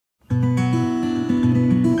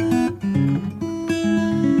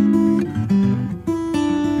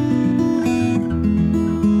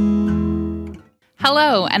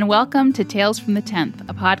Hello, and welcome to Tales from the 10th,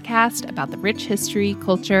 a podcast about the rich history,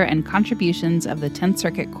 culture, and contributions of the 10th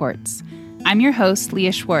Circuit Courts. I'm your host,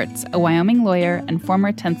 Leah Schwartz, a Wyoming lawyer and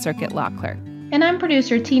former 10th Circuit law clerk. And I'm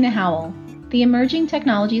producer Tina Howell, the Emerging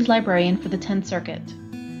Technologies Librarian for the 10th Circuit.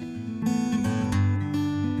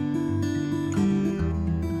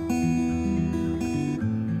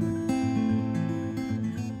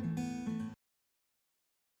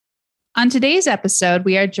 On today's episode,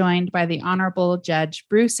 we are joined by the Honorable Judge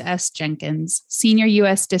Bruce S. Jenkins, Senior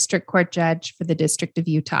U.S. District Court Judge for the District of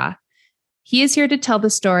Utah. He is here to tell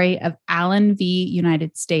the story of Allen v.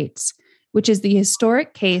 United States, which is the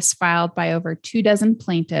historic case filed by over 24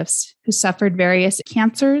 plaintiffs who suffered various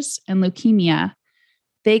cancers and leukemia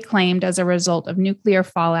they claimed as a result of nuclear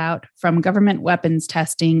fallout from government weapons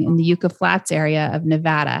testing in the Yucca Flats area of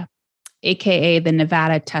Nevada, aka the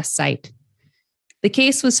Nevada Test Site. The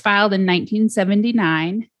case was filed in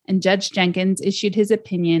 1979, and Judge Jenkins issued his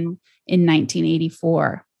opinion in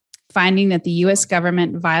 1984, finding that the U.S.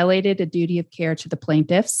 government violated a duty of care to the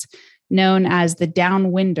plaintiffs, known as the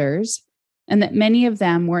Downwinders, and that many of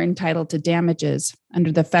them were entitled to damages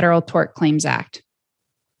under the Federal Tort Claims Act.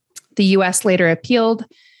 The U.S. later appealed,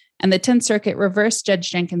 and the 10th Circuit reversed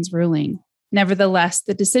Judge Jenkins' ruling. Nevertheless,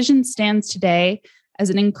 the decision stands today as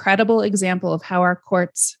an incredible example of how our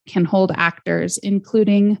courts can hold actors,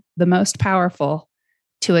 including the most powerful,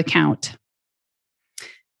 to account.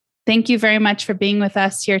 Thank you very much for being with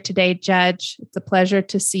us here today, Judge. It's a pleasure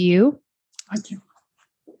to see you. Thank you.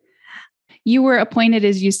 You were appointed,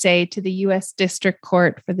 as you say, to the U.S. District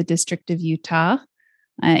Court for the District of Utah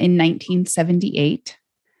in 1978.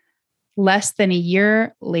 Less than a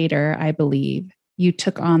year later, I believe, you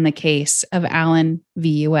took on the case of Allen v.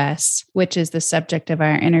 U.S., which is the subject of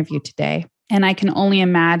our interview today. And I can only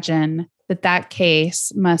imagine that that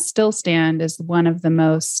case must still stand as one of the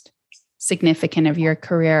most significant of your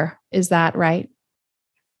career. Is that right?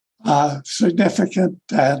 Significant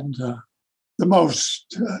and the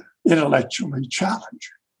most intellectually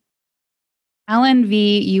challenging. Allen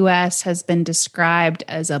v. U.S. has been described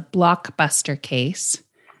as a blockbuster case.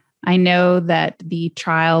 I know that the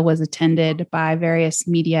trial was attended by various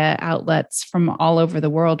media outlets from all over the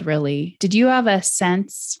world, really. Did you have a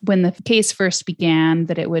sense when the case first began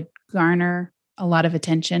that it would garner a lot of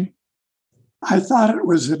attention? I thought it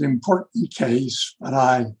was an important case, but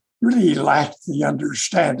I really lacked the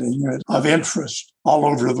understanding of interest all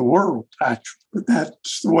over the world, actually. But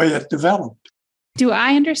that's the way it developed. Do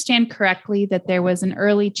I understand correctly that there was an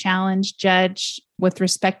early challenge, Judge, with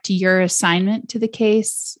respect to your assignment to the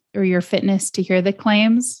case or your fitness to hear the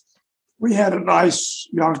claims? We had a nice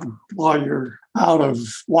young lawyer out of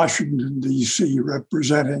Washington, D.C.,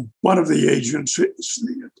 representing one of the agencies,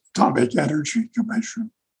 the Atomic Energy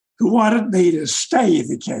Commission, who wanted me to stay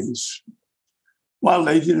the case while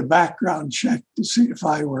they did a background check to see if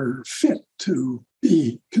I were fit to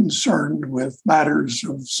be concerned with matters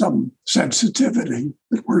of some sensitivity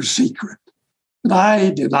that were secret. And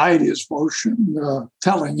I denied his motion,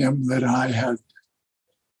 telling him that I had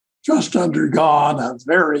just undergone a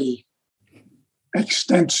very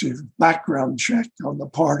extensive background check on the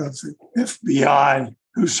part of the FBI,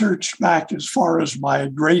 who searched back as far as my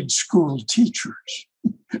grade school teachers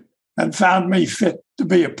and found me fit to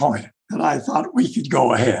be appointed. And I thought we could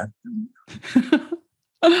go ahead.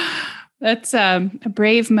 That's a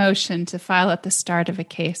brave motion to file at the start of a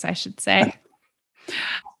case, I should say.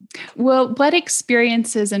 Well, what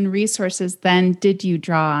experiences and resources then did you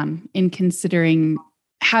draw on in considering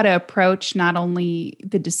how to approach not only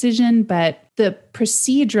the decision, but the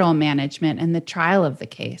procedural management and the trial of the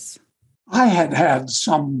case? I had had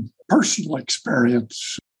some personal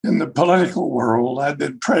experience in the political world. I'd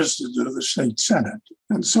been president of the state senate,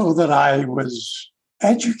 and so that I was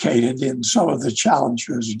educated in some of the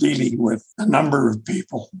challenges dealing with a number of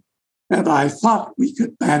people. And I thought we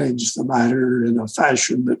could manage the matter in a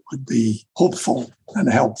fashion that would be hopeful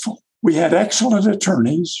and helpful. We had excellent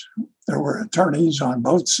attorneys. There were attorneys on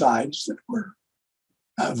both sides that were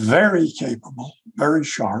very capable, very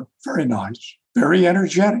sharp, very nice, very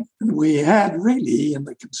energetic. And we had really, in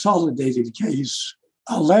the consolidated case,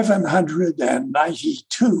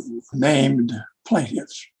 1,192 named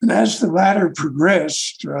plaintiffs. And as the matter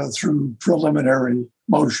progressed through preliminary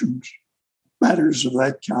motions, matters of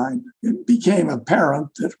that kind, it became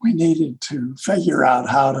apparent that we needed to figure out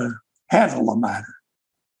how to handle the matter.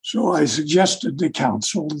 So I suggested to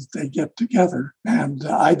counsel that they get together and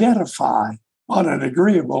identify on an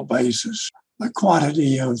agreeable basis the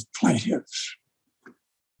quantity of plaintiffs.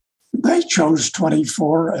 They chose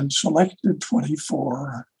 24 and selected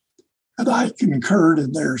 24, and I concurred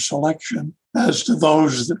in their selection as to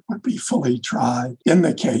those that would be fully tried in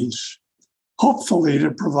the case, hopefully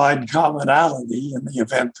to provide commonality in the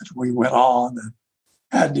event that we went on and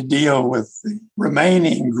had to deal with the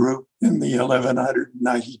remaining group in the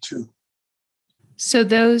 1192. So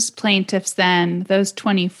those plaintiffs then, those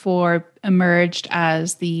 24 emerged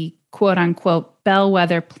as the quote unquote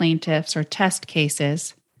bellwether plaintiffs or test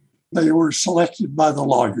cases. They were selected by the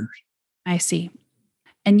lawyers. I see.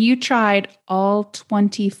 And you tried all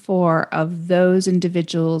 24 of those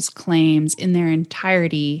individuals' claims in their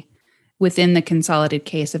entirety within the consolidated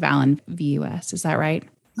case of Allen v. U.S. Is that right?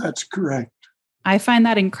 That's correct. I find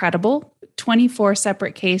that incredible. 24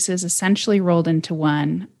 separate cases essentially rolled into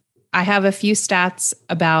one. I have a few stats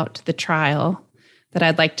about the trial that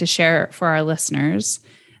I'd like to share for our listeners.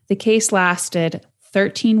 The case lasted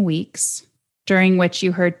 13 weeks, during which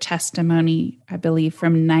you heard testimony, I believe,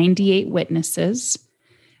 from 98 witnesses,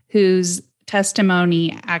 whose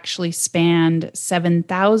testimony actually spanned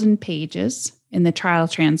 7,000 pages in the trial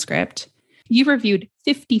transcript. You reviewed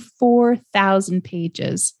 54,000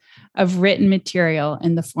 pages of written material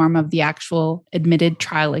in the form of the actual admitted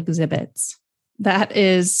trial exhibits. That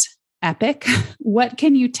is epic. What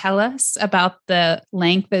can you tell us about the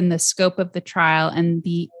length and the scope of the trial and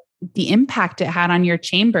the impact it had on your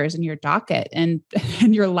chambers and your docket and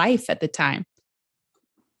your life at the time?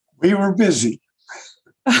 We were busy.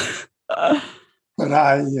 But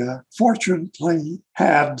I fortunately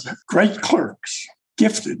had great clerks,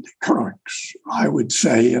 gifted clerks, I would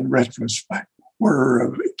say, in retrospect,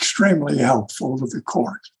 were extremely helpful to the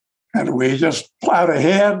court. And we just plowed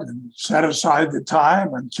ahead and set aside the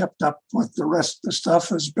time and kept up with the rest of the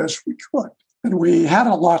stuff as best we could. And we had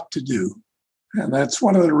a lot to do. And that's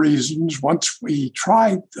one of the reasons, once we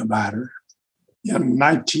tried the matter in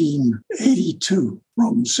 1982,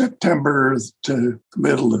 from September to the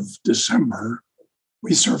middle of December,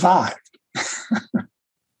 we survived.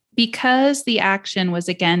 Because the action was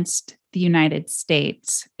against the United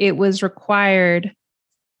States, it was required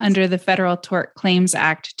under the Federal Tort Claims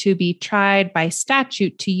Act to be tried by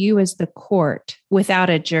statute to you as the court without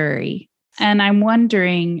a jury. And I'm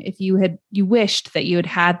wondering if you wished that you had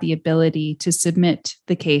had the ability to submit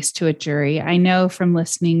the case to a jury. I know from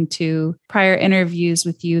listening to prior interviews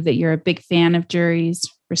with you that you're a big fan of juries,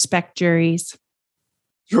 respect juries.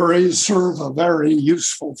 Juries serve a very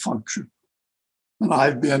useful function. And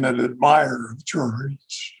I've been an admirer of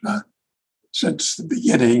juries since the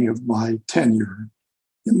beginning of my tenure.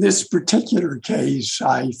 In this particular case,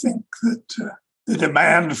 I think that the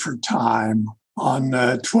demand for time on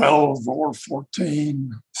 12 or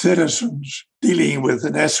 14 citizens dealing with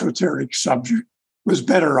an esoteric subject was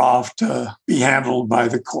better off to be handled by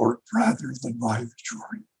the court rather than by the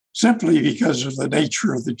jury, simply because of the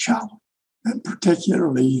nature of the challenge, and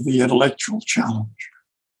particularly the intellectual challenge.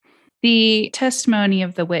 The testimony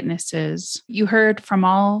of the witnesses, you heard from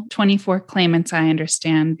all 24 claimants, I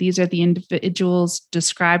understand. These are the individuals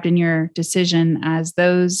described in your decision as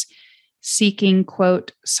those seeking,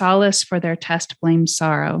 quote, solace for their test blame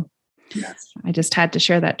sorrow. Yes. I just had to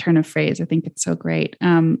share that turn of phrase. I think it's so great.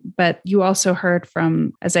 But you also heard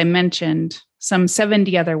from, as I mentioned, some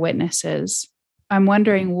 70 other witnesses. I'm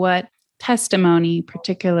wondering what testimony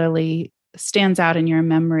particularly stands out in your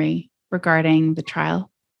memory regarding the trial.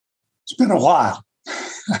 It's been a while,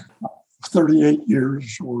 38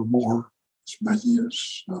 years or more, as many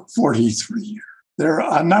as 43 years. There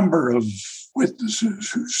are a number of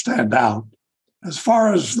witnesses who stand out. As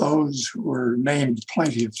far as those who were named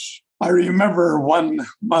plaintiffs, I remember one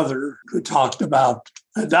mother who talked about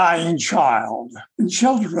a dying child, and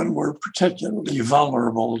children were particularly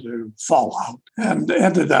vulnerable to fallout and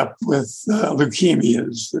ended up with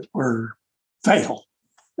leukemias that were fatal.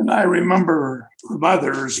 And I remember her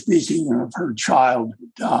mother speaking of her child who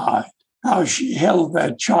died, how she held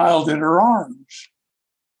that child in her arms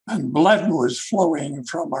and blood was flowing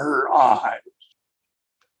from her eyes.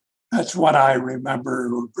 That's what I remember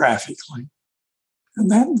graphically. And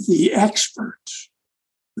then the experts,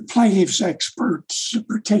 the plaintiff's experts,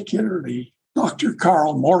 particularly Dr.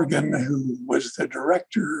 Carl Morgan, who was the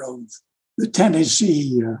director of the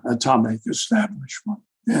Tennessee Atomic Establishment,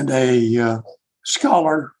 and a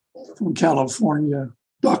scholar from California,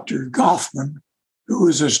 Dr. Goffman, who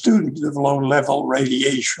was a student of low-level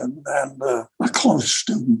radiation and a close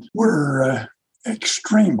student, were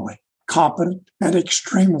extremely competent and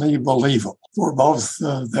extremely believable for both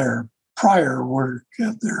their prior work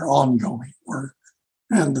and their ongoing work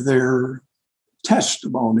and their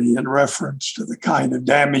testimony in reference to the kind of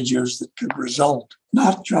damages that could result,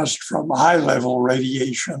 not just from high-level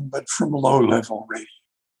radiation, but from low-level radiation.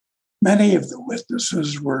 Many of the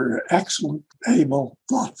witnesses were excellent, able,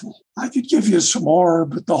 thoughtful. I could give you some more,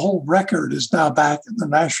 but the whole record is now back in the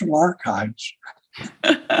National Archives.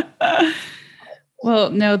 Well,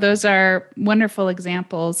 no, those are wonderful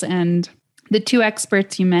examples. And the two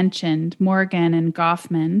experts you mentioned, Morgan and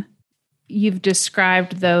Goffman, you've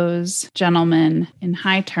described those gentlemen in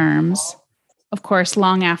high terms. Of course,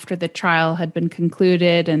 long after the trial had been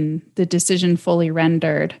concluded and the decision fully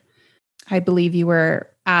rendered, I believe you were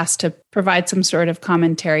asked to provide some sort of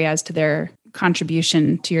commentary as to their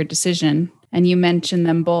contribution to your decision. And you mentioned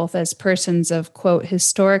them both as persons of, quote,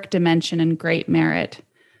 historic dimension and great merit.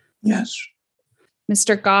 Yes.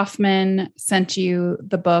 Mr. Goffman sent you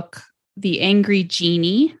the book, The Angry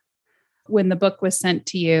Genie. When the book was sent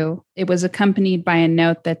to you, it was accompanied by a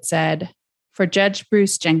note that said, "For Judge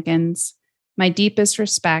Bruce Jenkins, my deepest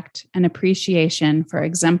respect and appreciation for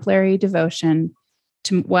exemplary devotion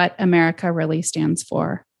to what America really stands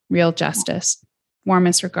for, real justice.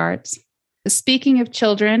 Warmest regards." Speaking of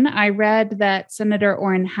children, I read that Senator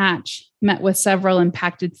Orrin Hatch met with several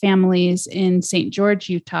impacted families in St. George,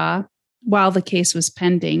 Utah, while the case was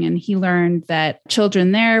pending, and he learned that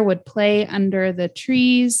children there would play under the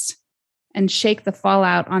trees and shake the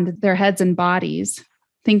fallout onto their heads and bodies,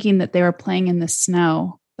 thinking that they were playing in the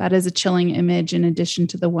snow. That is a chilling image in addition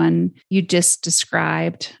to the one you just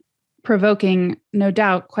described, provoking, no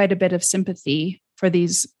doubt, quite a bit of sympathy for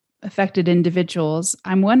these affected individuals.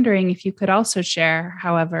 I'm wondering if you could also share,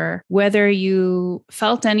 however, whether you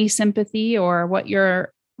felt any sympathy or what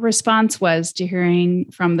your response was to hearing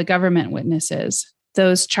from the government witnesses,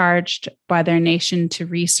 those charged by their nation to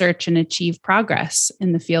research and achieve progress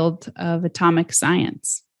in the field of atomic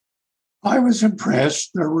science. I was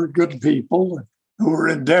impressed. There were good people who were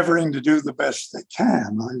endeavoring to do the best they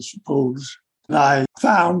can, I suppose. And I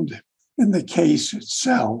found in the case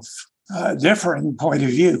itself a differing point of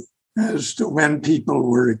view as to when people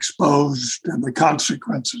were exposed and the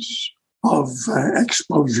consequences of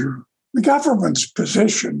exposure. The government's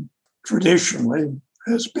position traditionally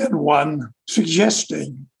has been one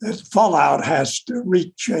suggesting that fallout has to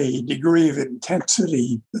reach a degree of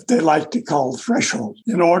intensity that they like to call threshold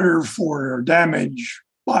in order for damage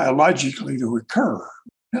biologically to occur.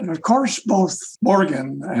 And of course, both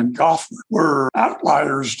Morgan and Goffman were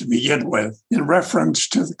outliers to begin with in reference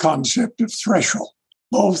to the concept of threshold.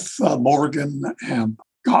 Both Morgan and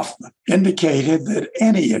Goffman indicated that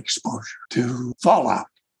any exposure to fallout,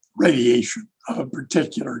 radiation of a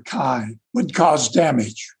particular kind, would cause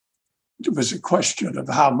damage. It was a question of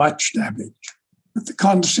how much damage. But the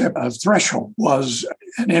concept of threshold was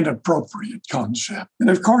an inappropriate concept. And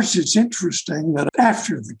of course, it's interesting that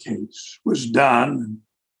after the case was done,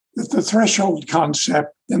 that the threshold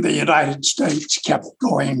concept in the United States kept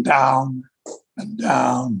going down and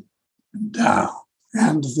down and down.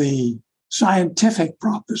 And the scientific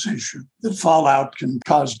proposition that fallout can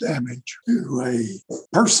cause damage to a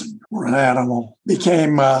person or an animal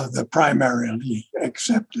became the primarily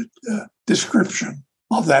accepted description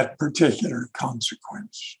of that particular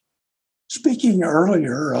consequence. Speaking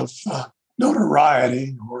earlier of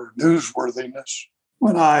notoriety or newsworthiness,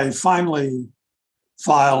 when I finally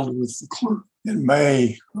filed with the clerk in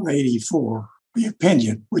May of '84, the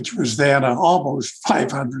opinion, which was then almost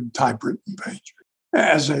 500 typewritten pages,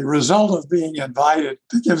 as a result of being invited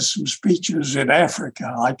to give some speeches in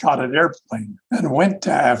Africa, I caught an airplane and went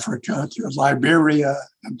to Africa, to Liberia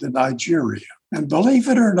and to Nigeria. And believe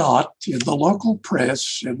it or not, in the local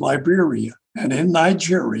press in Liberia and in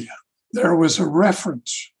Nigeria, there was a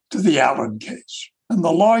reference to the Allen case. And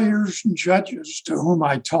the lawyers and judges to whom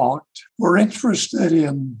I talked were interested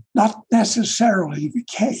in not necessarily the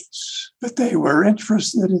case, but they were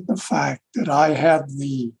interested in the fact that I had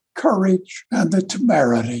the courage and the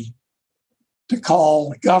temerity to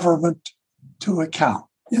call government to account.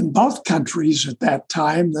 In both countries at that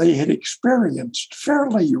time, they had experienced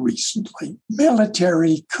fairly recently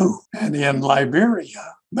military coup. And in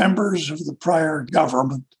Liberia, members of the prior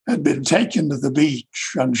government had been taken to the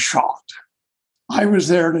beach and shot. I was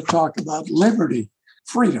there to talk about liberty,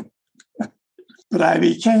 freedom. But I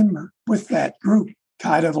became, with that group,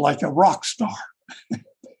 kind of like a rock star.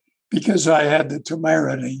 Because I had the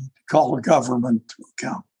temerity to call the government to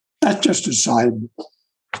account. That's just a side.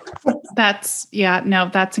 That's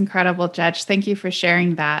incredible, Judge. Thank you for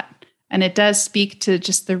sharing that. And it does speak to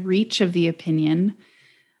just the reach of the opinion,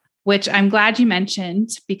 which I'm glad you mentioned,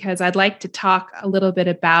 because I'd like to talk a little bit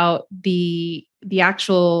about the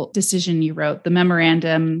actual decision you wrote, the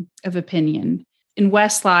memorandum of opinion. In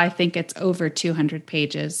Westlaw, I think it's over 200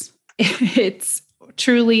 pages. It's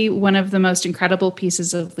truly one of the most incredible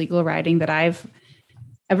pieces of legal writing that I've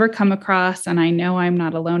ever come across, and I know I'm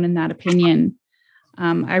not alone in that opinion.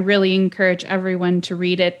 I really encourage everyone to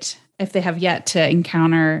read it if they have yet to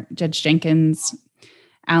encounter Judge Jenkins'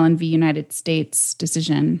 Allen v. United States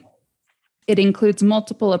decision. It includes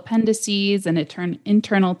multiple appendices and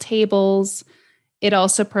internal tables. It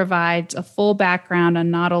also provides a full background on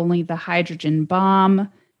not only the hydrogen bomb,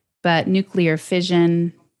 but nuclear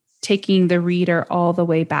fission, taking the reader all the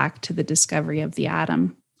way back to the discovery of the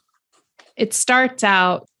atom. It starts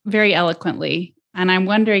out very eloquently, and I'm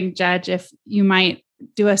wondering, Judge, if you might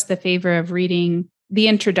do us the favor of reading the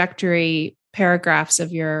introductory paragraphs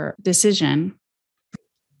of your decision.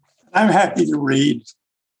 I'm happy to read.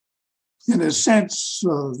 In a sense,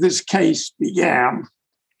 this case began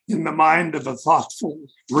in the mind of a thoughtful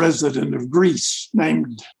resident of Greece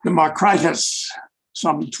named Democritus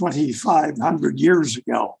some 2,500 years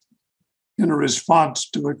ago, in a response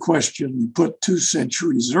to a question put 2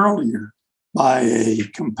 centuries earlier by a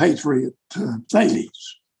compatriot,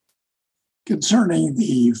 Thales, concerning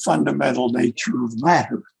the fundamental nature of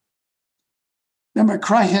matter.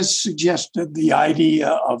 Democritus suggested the idea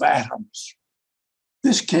of atoms.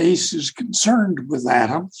 This case is concerned with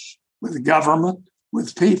atoms, with government,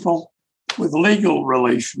 with people, with legal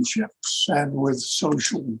relationships, and with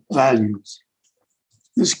social values.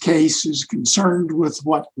 This case is concerned with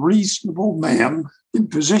what reasonable men in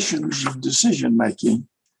positions of decision-making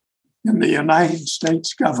in the United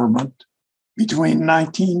States government between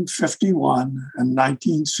 1951 and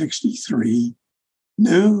 1963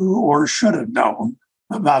 knew or should have known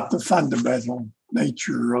about the fundamental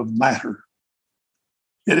nature of matter.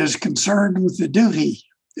 It is concerned with the duty,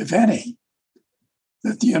 if any,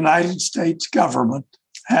 that the United States government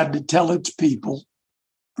had to tell its people,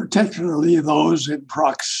 particularly those in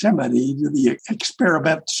proximity to the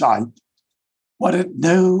experiment site, what it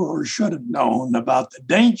knew or should have known about the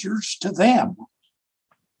dangers to them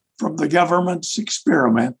from the government's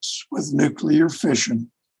experiments with nuclear fission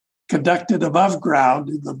conducted above ground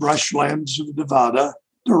in the brushlands of Nevada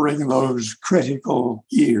during those critical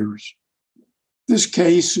years. This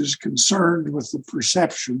case is concerned with the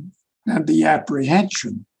perception and the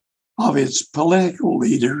apprehension of its political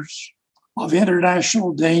leaders of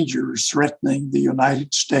international dangers threatening the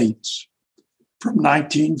United States from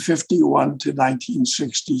 1951 to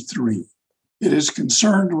 1963. It is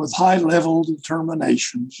concerned with high-level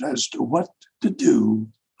determinations as to what to do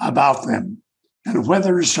about them and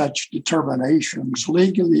whether such determinations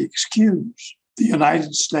legally excuse the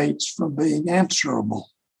United States from being answerable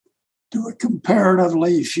to a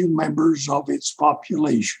comparatively few members of its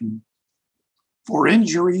population for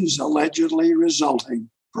injuries allegedly resulting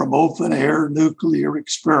from open-air nuclear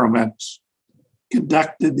experiments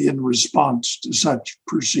conducted in response to such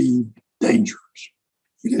perceived dangers.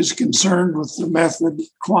 It is concerned with the method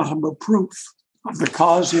quantum of proof of the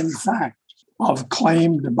cause in fact of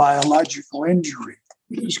claimed biological injury.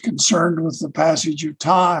 It is concerned with the passage of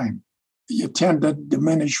time, the attendant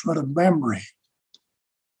diminishment of memory,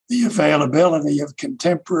 the availability of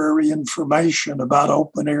contemporary information about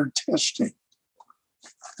open-air testing,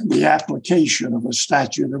 and the application of a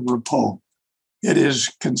statute of repose. It is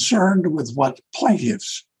concerned with what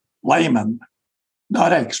plaintiffs, laymen,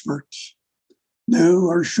 not experts, knew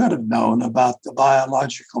or should have known about the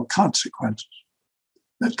biological consequences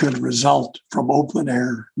that could result from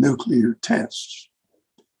open-air nuclear tests,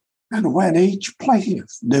 and when each plaintiff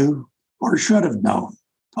knew or should have known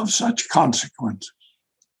of such consequences.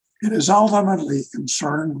 It is ultimately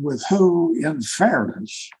concerned with who, in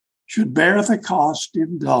fairness, should bear the cost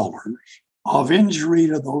in dollars of injury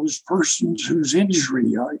to those persons whose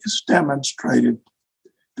injury is demonstrated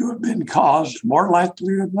to have been caused, more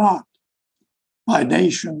likely than not, by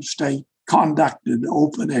nation-state conducted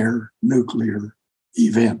open-air nuclear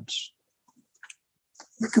events.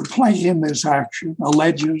 The complaint in this action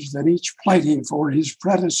alleges that each plaintiff or his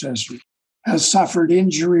predecessor has suffered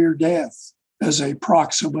injury or death as a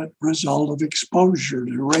proximate result of exposure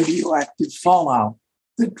to radioactive fallout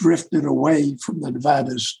that drifted away from the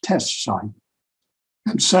Nevada's test site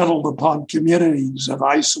and settled upon communities of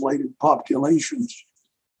isolated populations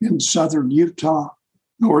in southern Utah,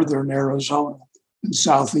 northern Arizona, and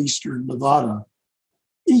southeastern Nevada.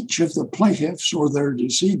 Each of the plaintiffs or their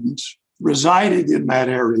decedents resided in that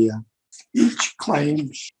area. Each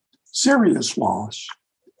claims serious loss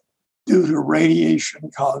due to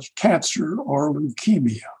radiation-caused cancer or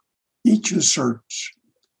leukemia. Each asserts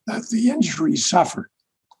that the injury suffered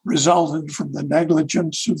resulted from the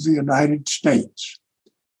negligence of the United States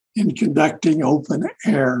in conducting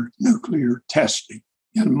open-air nuclear testing,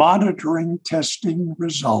 in monitoring testing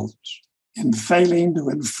results, in failing to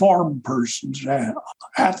inform persons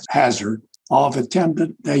at hazard of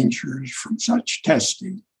attendant dangers from such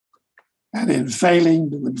testing, and in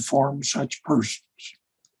failing to inform such persons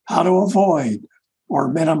how to avoid or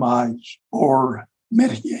minimize or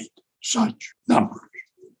mitigate such numbers.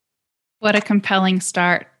 What a compelling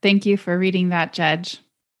start. Thank you for reading that, Judge.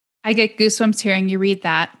 I get goosebumps hearing you read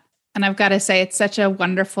that. And I've got to say, it's such a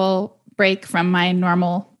wonderful break from my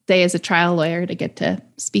normal day as a trial lawyer to get to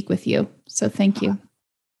speak with you. So thank you.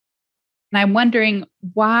 And I'm wondering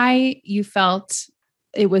why you felt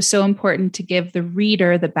it was so important to give the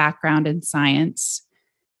reader the background in science,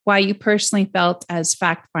 why you personally felt as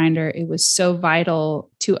fact finder it was so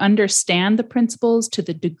vital to understand the principles to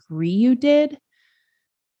the degree you did.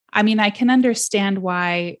 I mean, I can understand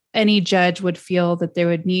why any judge would feel that there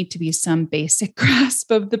would need to be some basic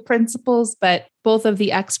grasp of the principles, but both of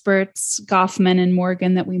the experts, Goffman and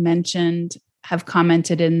Morgan, that we mentioned, have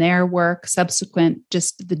commented in their work subsequent,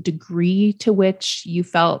 just the degree to which you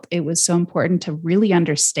felt it was so important to really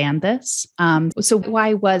understand this. So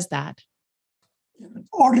why was that? In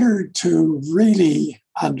order to really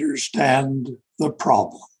understand the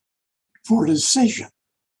problem for decision,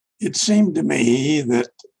 it seemed to me that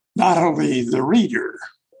not only the reader,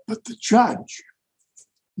 but the judge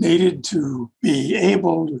needed to be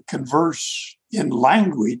able to converse in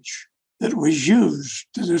language that was used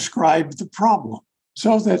to describe the problem.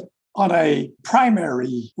 So that on a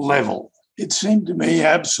primary level, it seemed to me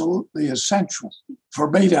absolutely essential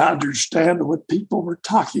for me to understand what people were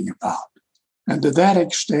talking about. And to that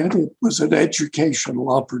extent, it was an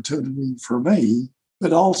educational opportunity for me,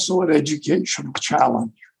 but also an educational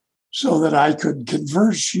challenge, so that I could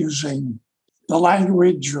converse using the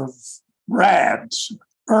language of RADs,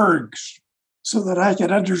 ergs, so that I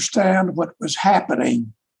could understand what was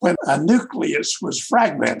happening when a nucleus was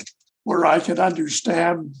fragmented, where I could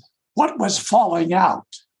understand what was falling out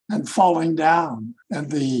and falling down and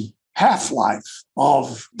the half-life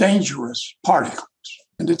of dangerous particles.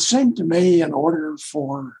 And it seemed to me, in order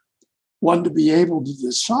for one to be able to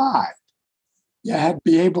decide, you had to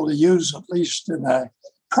be able to use, at least in a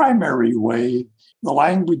primary way, the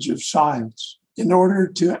language of science in order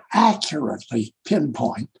to accurately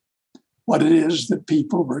pinpoint what it is that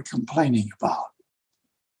people were complaining about.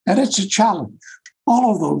 And it's a challenge.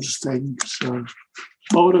 All of those things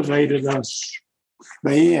motivated us,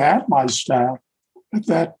 me and my staff, at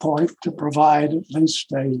that point to provide at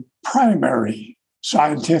least a primary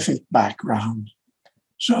scientific background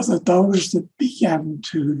so that those that began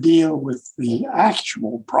to deal with the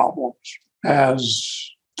actual problems as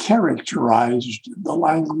characterized in the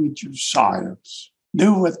language of science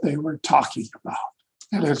knew what they were talking about.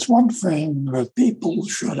 And it's one thing that people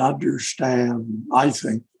should understand, I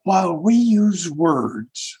think. While we use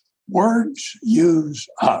words, words use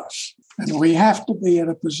us. And we have to be in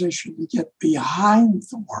a position to get behind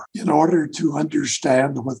the word in order to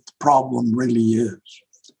understand what the problem really is.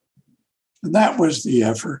 And that was the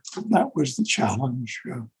effort. That was the challenge.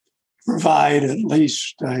 Provide at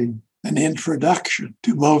least an introduction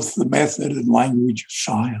to both the method and language of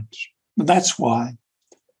science. And that's why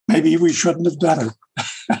maybe we shouldn't have done it.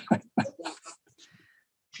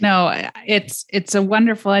 No, it's a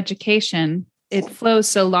wonderful education. It flows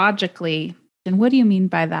so logically. And what do you mean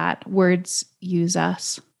by that? Words use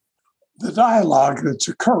us. The dialogue that's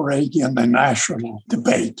occurring in the national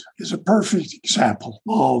debate is a perfect example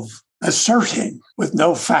of asserting with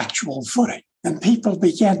no factual footing. And people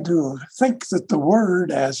begin to think that the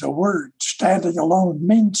word as a word standing alone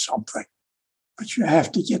means something. But you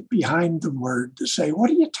have to get behind the word to say, what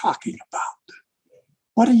are you talking about?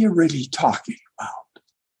 What are you really talking about?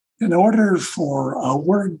 In order for a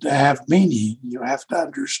word to have meaning, you have to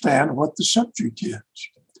understand what the subject is.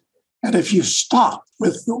 And if you stop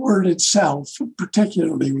with the word itself,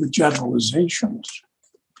 particularly with generalizations,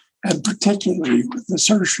 and particularly with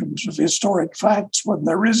assertions of historic facts when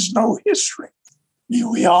there is no history,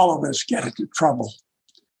 we all of us get into trouble.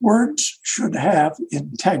 Words should have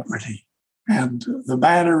integrity, and the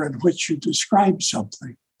manner in which you describe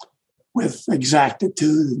something with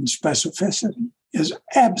exactitude and specificity is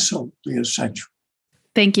absolutely essential.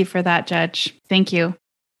 Thank you for that, Judge. Thank you.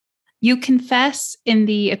 You confess in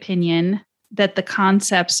the opinion that the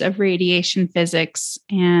concepts of radiation physics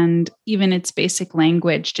and even its basic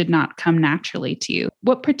language did not come naturally to you.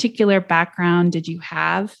 What particular background did you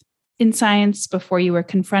have in science before you were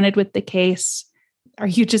confronted with the case? Are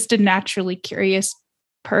you just a naturally curious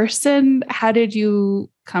person? How did you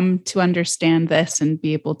come to understand this and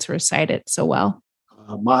be able to recite it so well?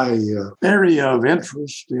 My area of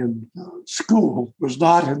interest in school was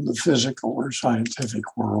not in the physical or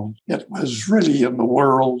scientific world. It was really in the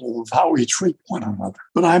world of how we treat one another.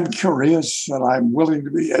 But I'm curious and I'm willing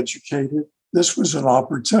to be educated. this was an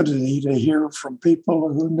opportunity to hear from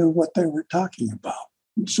people who knew what they were talking about.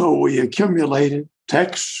 And so we accumulated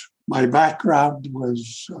texts. My background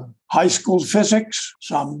was high school physics,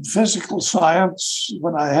 some physical science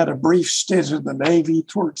when I had a brief stint in the Navy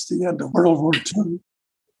towards the end of World War II,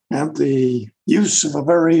 and the use of a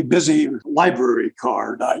very busy library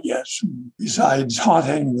card, I guess, besides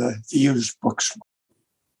haunting the used books.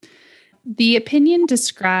 The opinion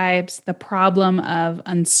describes the problem of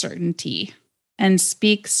uncertainty and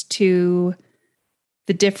speaks to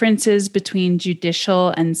the differences between judicial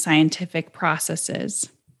and scientific processes.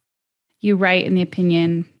 You write in the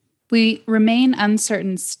opinion, we remain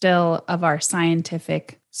uncertain still of our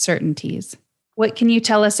scientific certainties. What can you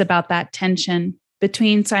tell us about that tension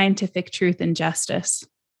between scientific truth and justice?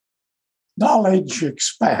 Knowledge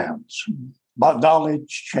expands, but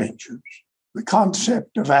knowledge changes. The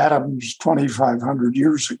concept of atoms 2,500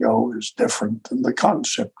 years ago is different than the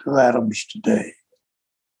concept of atoms today.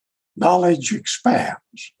 Knowledge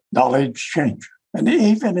expands, knowledge changes. And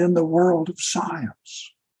even in the world of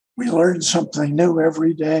science, we learn something new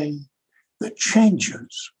every day that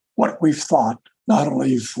changes what we've thought, not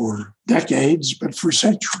only for decades, but for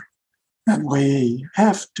centuries. And we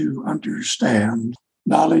have to understand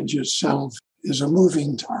knowledge itself is a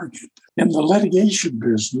moving target. In the litigation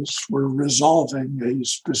business, we're resolving a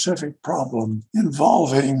specific problem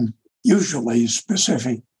involving usually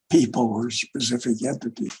specific people or specific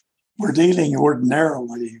entities. We're dealing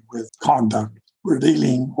ordinarily with conduct. We're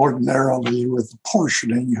dealing ordinarily with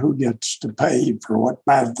apportioning who gets to pay for what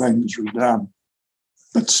bad things are done.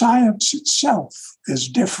 But science itself is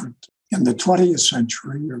different in the 20th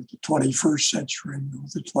century or the 21st century or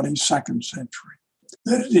the 22nd century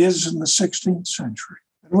than it is in the 16th century.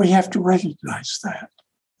 And we have to recognize that.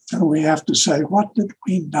 And we have to say, what did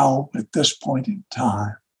we know at this point in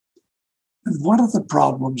time? And one of the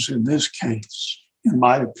problems in this case, in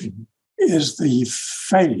my opinion, is the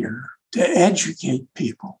failure to educate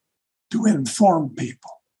people, to inform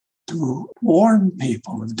people, to warn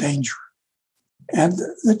people of danger, and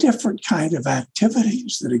the different kind of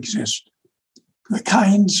activities that exist, the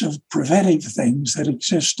kinds of preventive things that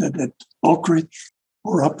existed at Oak Ridge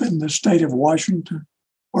or up in the state of Washington,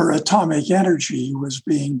 where atomic energy was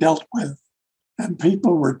being dealt with, and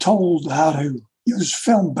people were told how to use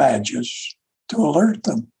film badges to alert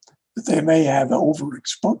them that they may have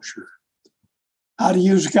overexposure, how to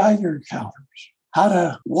use Geiger counters, how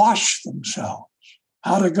to wash themselves,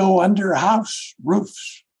 how to go under house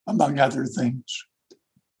roofs, among other things,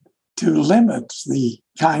 to limit the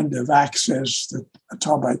kind of access that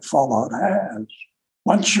atomic fallout has.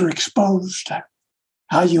 Once you're exposed,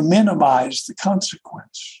 how you minimize the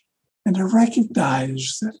consequence, and to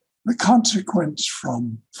recognize that the consequence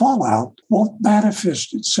from fallout won't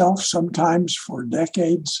manifest itself sometimes for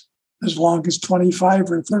decades, as long as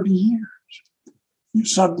 25 or 30 years. You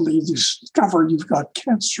suddenly discover you've got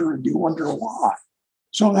cancer and you wonder why.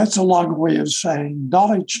 So that's a long way of saying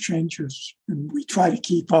knowledge changes, and we try to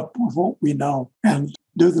keep up with what we know and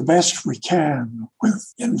do the best we can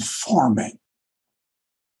with informing.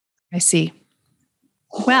 I see.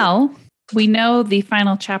 Well, we know the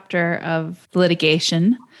final chapter of the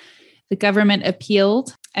litigation. The government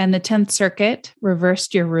appealed and the 10th Circuit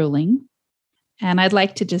reversed your ruling. And I'd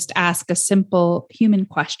like to just ask a simple human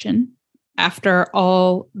question. After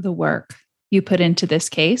all the work you put into this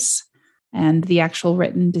case and the actual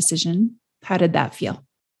written decision, how did that feel?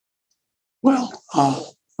 Well,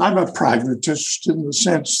 I'm a pragmatist in the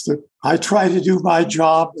sense that I try to do my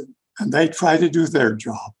job and they try to do their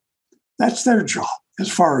job. That's their job as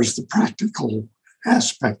far as the practical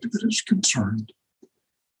aspect of it is concerned.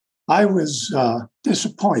 I was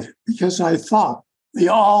disappointed because I thought the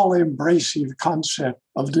all-embracing concept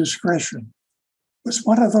of discretion was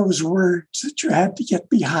one of those words that you had to get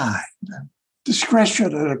behind.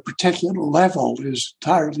 Discretion at a particular level is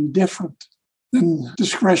entirely different than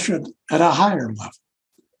discretion at a higher level.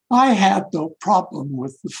 I had no problem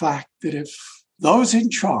with the fact that if those in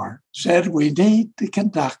charge said we need to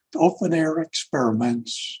conduct open-air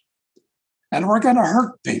experiments and we're going to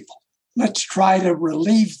hurt people, let's try to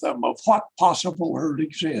relieve them of what possible hurt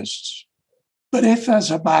exists. But if,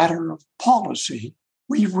 as a matter of policy,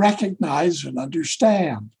 we recognize and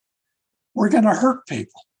understand we're going to hurt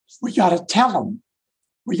people, we got to tell them,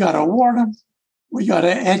 we got to warn them, we got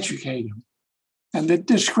to educate them. And the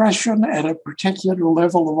discretion at a particular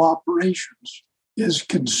level of operations is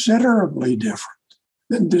considerably different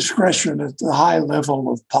than discretion at the high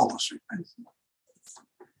level of policy making.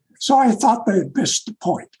 So I thought they had missed the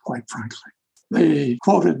point, quite frankly. They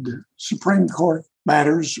quoted Supreme Court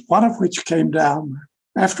matters, one of which came down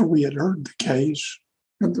after we had heard the case,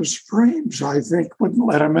 And the Supremes, I think, wouldn't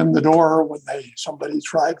let them in the door when somebody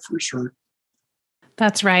tried for cert.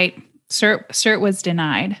 That's right. Cert was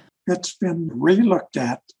denied. It's been relooked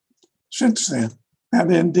at since then.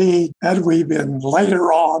 And indeed, had we been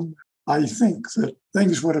later on, I think that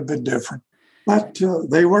things would have been different. But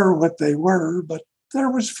they were what they were, but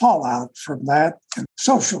there was fallout from that in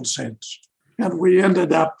social sense. And we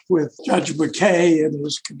ended up with Judge McKay in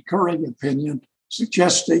his concurring opinion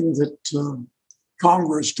suggesting that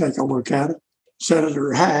Congress take a look at it.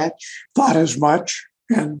 Senator Hatch thought as much,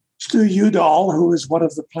 and Stu Udall, who is one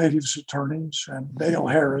of the plaintiffs' attorneys, and Dale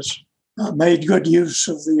Harris made good use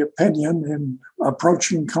of the opinion in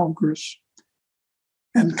approaching Congress.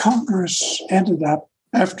 And Congress ended up,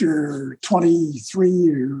 after 23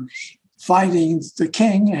 years, finding that the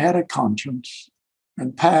king had a conscience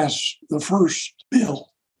and passed the first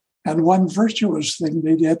bill. And one virtuous thing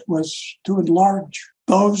they did was to enlarge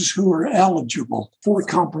those who were eligible for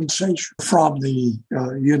compensation from the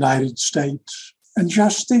United States. And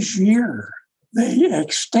just this year, they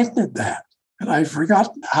extended that. And I've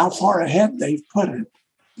forgotten how far ahead they've put it,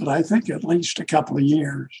 but I think at least a couple of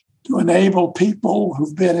years, to enable people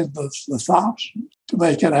who've been in the thousands to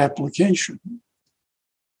make an application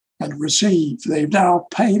and receive. They've now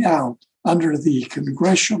paid out under the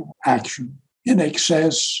congressional action in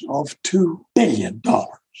excess of $2 billion.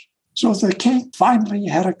 So the king finally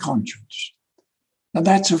had a conscience. And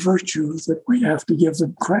that's a virtue that we have to give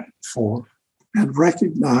them credit for and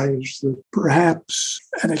recognize that perhaps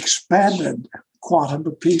an expanded quantum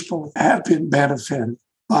of people have been benefited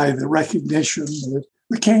by the recognition that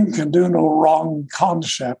the king can do no wrong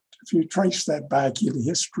concept. If you trace that back in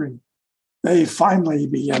history, they finally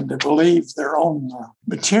began to believe their own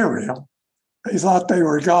material. They thought they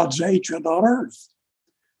were God's agent on earth.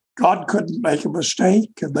 God couldn't make a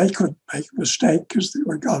mistake, and they couldn't make a mistake because they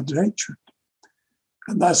were God's agent.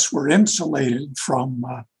 And thus were insulated from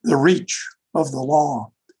the reach of the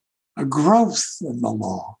law, a growth in the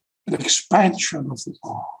law, an expansion of the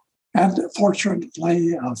law, and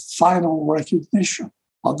fortunately, a final recognition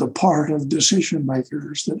on the part of decision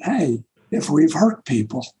makers that, hey, if we've hurt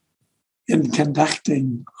people in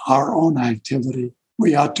conducting our own activity,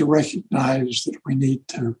 we ought to recognize that we need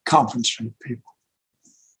to compensate people.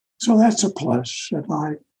 So that's a plus.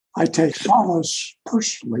 And I take solace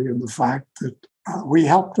personally in the fact that we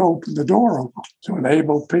helped open the door to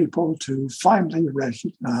enable people to finally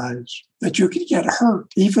recognize that you can get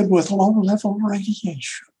hurt even with low-level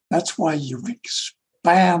radiation. That's why you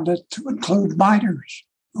expand it to include miners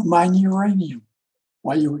who mine uranium,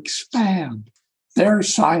 why you expand. Their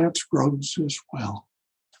science grows as well.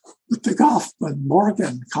 But the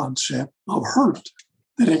Goffman-Morgan concept of hurt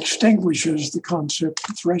that extinguishes the concept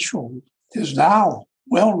of threshold is now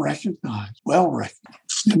well recognized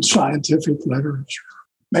in scientific literature.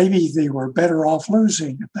 Maybe they were better off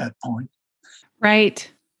losing at that point.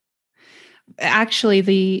 Right. Actually,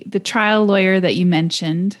 the trial lawyer that you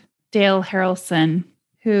mentioned, Dale Harrelson,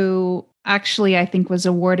 who actually I think was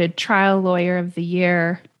awarded Trial Lawyer of the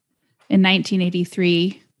Year in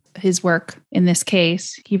 1983, his work in this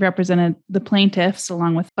case, he represented the plaintiffs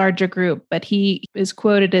along with a larger group, but he is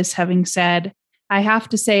quoted as having said, "I have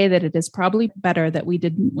to say that it is probably better that we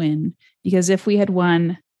didn't win, because if we had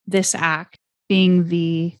won, this act, being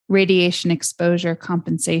the Radiation Exposure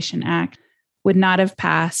Compensation Act, would not have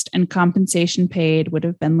passed, and compensation paid would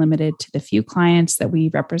have been limited to the few clients that we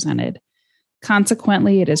represented.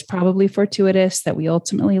 Consequently, it is probably fortuitous that we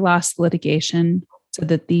ultimately lost litigation so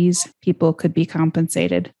that these people could be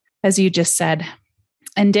compensated," as you just said.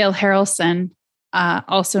 And Dale Harrelson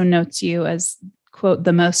also notes you as, quote,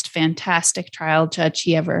 the most fantastic trial judge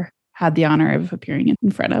he ever had the honor of appearing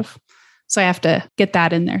in front of. So I have to get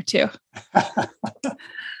that in there too.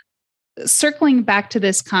 Circling back to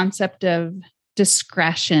this concept of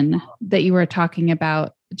discretion that you were talking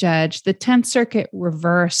about, Judge, the 10th Circuit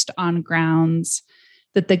reversed on grounds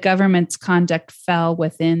that the government's conduct fell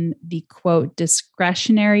within the, quote,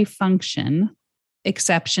 discretionary function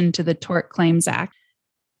exception to the Tort Claims Act.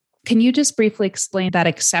 Can you just briefly explain that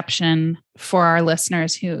exception for our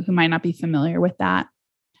listeners who might not be familiar with that?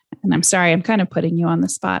 And I'm sorry, I'm kind of putting you on the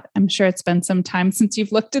spot. I'm sure it's been some time since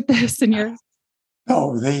you've looked at this and you're...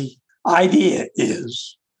 No, the idea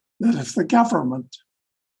is that if the government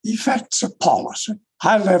effects a policy,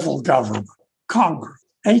 high-level government, Congress,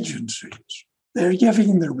 agencies, they're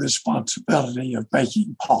giving the responsibility of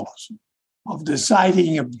making policy, of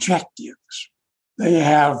deciding objectives. They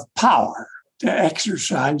have power to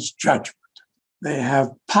exercise judgment. They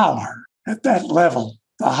have power at that level,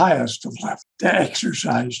 the highest of levels, to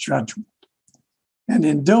exercise judgment. And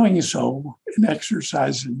in doing so, in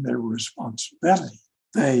exercising their responsibility,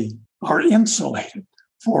 they are insulated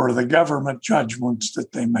for the government judgments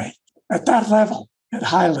that they make at that level, at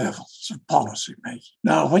high levels of policy making.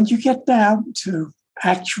 Now, when you get down to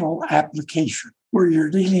actual application, where you're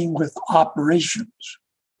dealing with operations,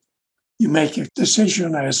 you make a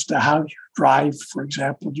decision as to how you drive, for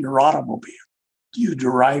example, your automobile. Do you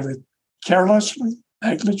drive it carelessly,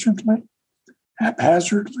 negligently,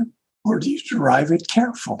 haphazardly, or do you drive it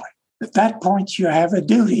carefully? At that point, you have a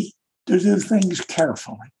duty to do things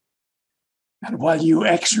carefully. And while you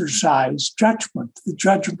exercise judgment, the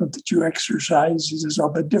judgment that you exercise is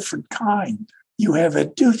of a different kind. You have a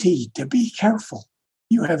duty to be careful.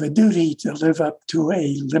 You have a duty to live up to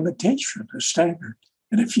a limitation, a standard.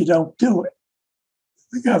 And if you don't do it,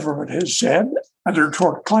 the government has said, under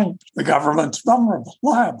tort claims, the government's vulnerable,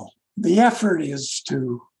 liable. The effort is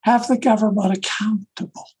to have the government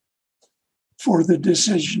accountable for the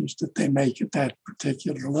decisions that they make at that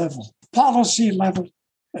particular level. Policy level,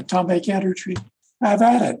 atomic energy, have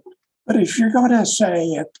at it. But if you're going to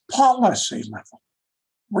say at policy level,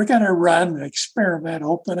 we're going to run an experiment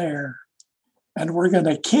open air, and we're going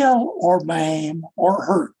to kill or maim or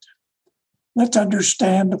hurt, let's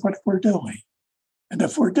understand what we're doing. And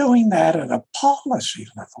if we're doing that at a policy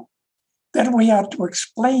level, then we have to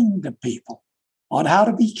explain to people on how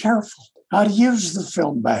to be careful, how to use the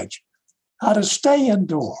film badge, how to stay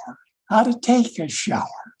indoors, how to take a shower,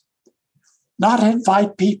 not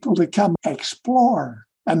invite people to come explore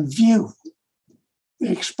and view the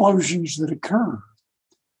explosions that occur,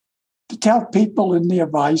 to tell people in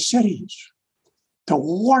nearby cities, to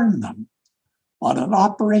warn them on an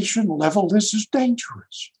operational level, this is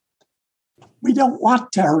dangerous. We don't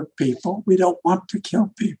want to hurt people. We don't want to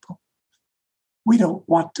kill people. We don't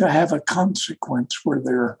want to have a consequence where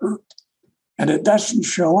they're hurt and it doesn't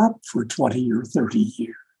show up for 20 or 30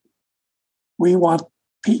 years. We want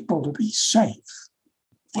people to be safe.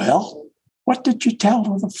 Well, what did you tell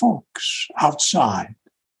the folks outside?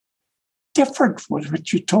 Different from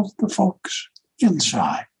what you told the folks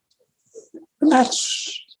inside. And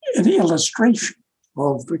that's an illustration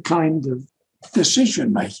of the kind of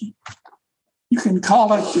decision making. You can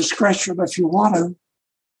call it discretion if you want to,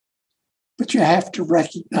 but you have to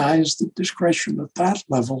recognize the discretion at that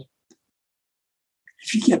level.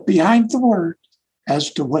 If you get behind the word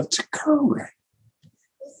as to what's occurring,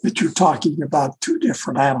 that you're talking about two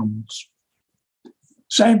different animals.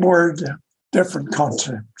 Same word, different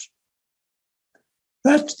concepts.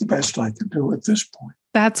 That's the best I can do at this point.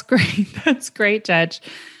 That's great. That's great, Judge.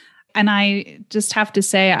 And I just have to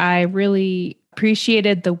say, I really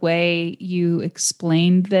appreciated the way you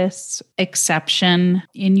explained this exception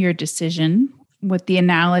in your decision. With the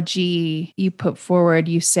analogy you put forward,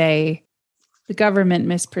 you say, the government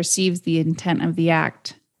misperceives the intent of the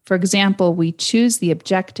act. For example, we choose the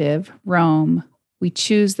objective, Rome. We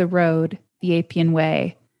choose the road, the Appian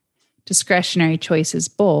Way. Discretionary choices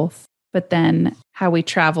both, but then how we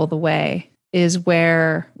travel the way is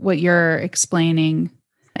where what you're explaining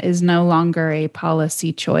is no longer a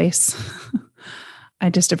policy choice. I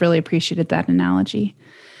just have really appreciated that analogy.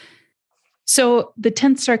 So the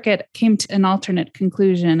 10th Circuit came to an alternate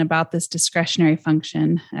conclusion about this discretionary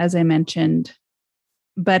function, as I mentioned.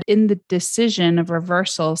 But in the decision of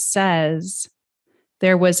reversal says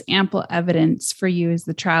there was ample evidence for you as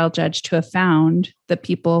the trial judge to have found that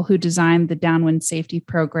people who designed the downwind safety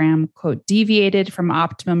program, quote, deviated from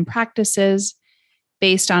optimum practices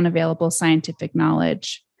based on available scientific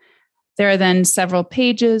knowledge. There are then several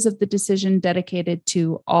pages of the decision dedicated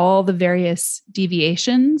to all the various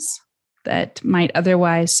deviations that might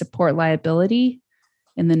otherwise support liability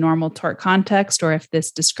in the normal tort context, or if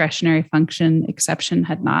this discretionary function exception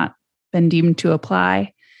had not been deemed to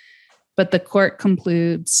apply. But the court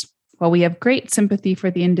concludes, while we have great sympathy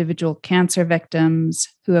for the individual cancer victims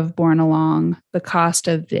who have borne along the cost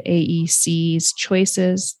of the AEC's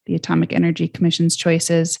choices, the Atomic Energy Commission's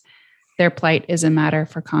choices, their plight is a matter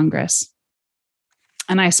for Congress.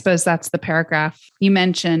 And I suppose that's the paragraph you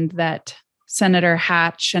mentioned that Senator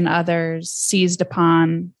Hatch and others seized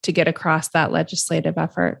upon to get across that legislative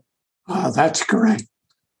effort. That's correct.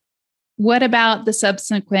 What about the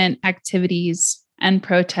subsequent activities and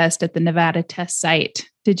protest at the Nevada test site?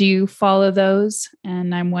 Did you follow those?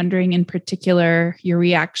 And I'm wondering in particular your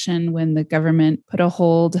reaction when the government put a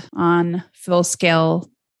hold on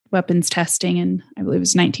full-scale weapons testing in, I believe it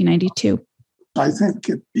was 1992. I think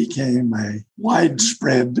it became a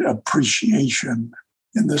widespread appreciation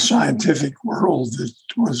in the scientific world that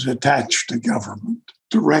was attached to government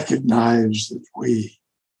to recognize that we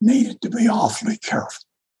needed to be awfully careful,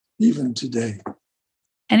 even today.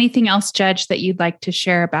 Anything else, Judge, that you'd like to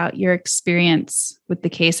share about your experience with the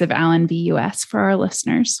case of Allen v. U.S. for our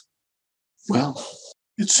listeners? Well,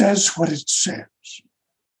 it says what it says.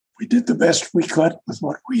 We did the best we could with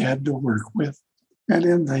what we had to work with. And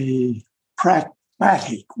in the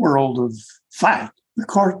pragmatic world of fact, the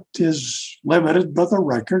court is limited by the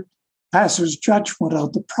record, passes judgment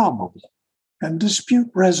on the probable, and dispute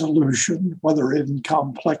resolution, whether in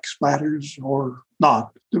complex matters or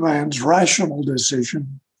not, demands rational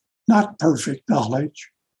decision, not perfect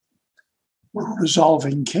knowledge. We're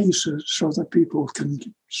resolving cases so that people can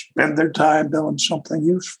spend their time doing something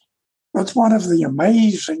useful. That's one of the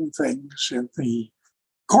amazing things in the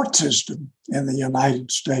court system in the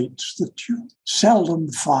United States that you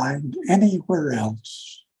seldom find anywhere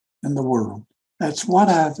else in the world. That's one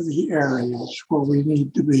of the areas where we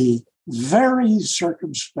need to be very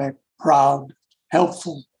circumspect, proud,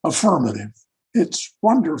 helpful, affirmative. It's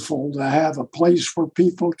wonderful to have a place where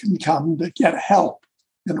people can come to get help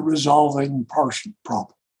in resolving partial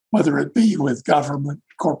problems, whether it be with government,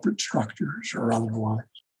 corporate structures, or otherwise.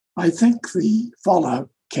 I think the fallout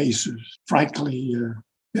cases, frankly,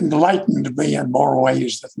 enlightened me in more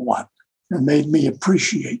ways than one and made me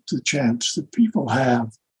appreciate the chance that people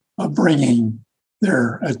have of bringing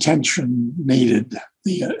their attention needed,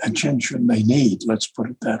 the attention they need, let's put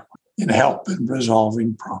it that way, in help in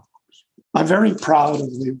resolving problems. I'm very proud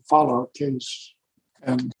of the fallout case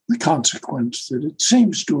and the consequence that it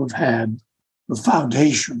seems to have had the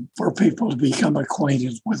foundation for people to become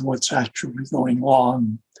acquainted with what's actually going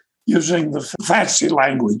on, using the fancy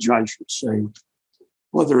language, I should say,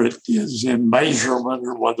 whether it is in measurement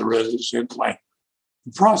or whether it is in length.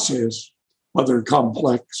 The process, whether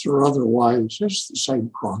complex or otherwise, is the same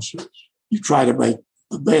process. You try to make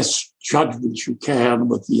the best judgments you can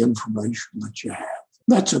with the information that you have.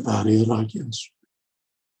 That's about it, I guess.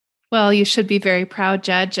 Well, you should be very proud,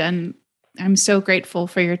 Judge, and I'm so grateful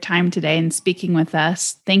for your time today and speaking with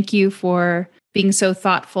us. Thank you for being so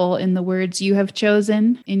thoughtful in the words you have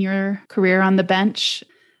chosen in your career on the bench.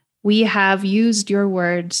 We have used your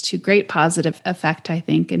words to great positive effect, I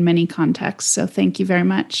think, in many contexts. So thank you very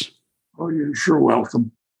much. Oh, you're sure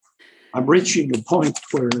welcome. I'm reaching a point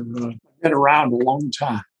where I've been around a long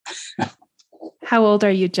time. How old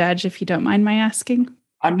are you, Judge, if you don't mind my asking?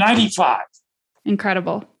 I'm 95.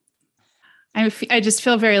 Incredible. I just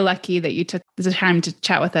feel very lucky that you took the time to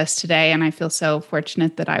chat with us today, and I feel so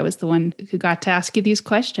fortunate that I was the one who got to ask you these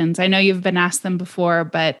questions. I know you've been asked them before,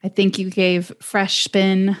 but I think you gave fresh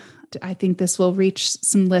spin. I think this will reach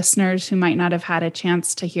some listeners who might not have had a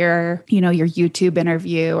chance to hear, your YouTube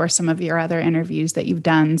interview or some of your other interviews that you've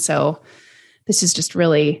done. So this is just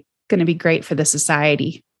really going to be great for the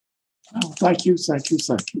society. Oh, thank you.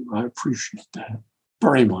 I appreciate that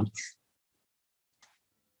very much.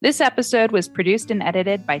 This episode was produced and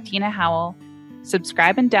edited by Tina Howell.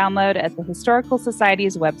 Subscribe and download at the Historical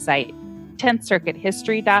Society's website,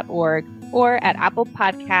 10thcircuithistory.org, or at Apple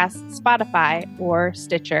Podcasts, Spotify, or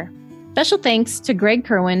Stitcher. Special thanks to Greg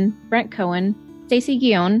Kerwin, Brent Cohen, Stacey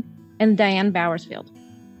Guion, and Diane Bowersfield.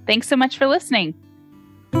 Thanks so much for listening.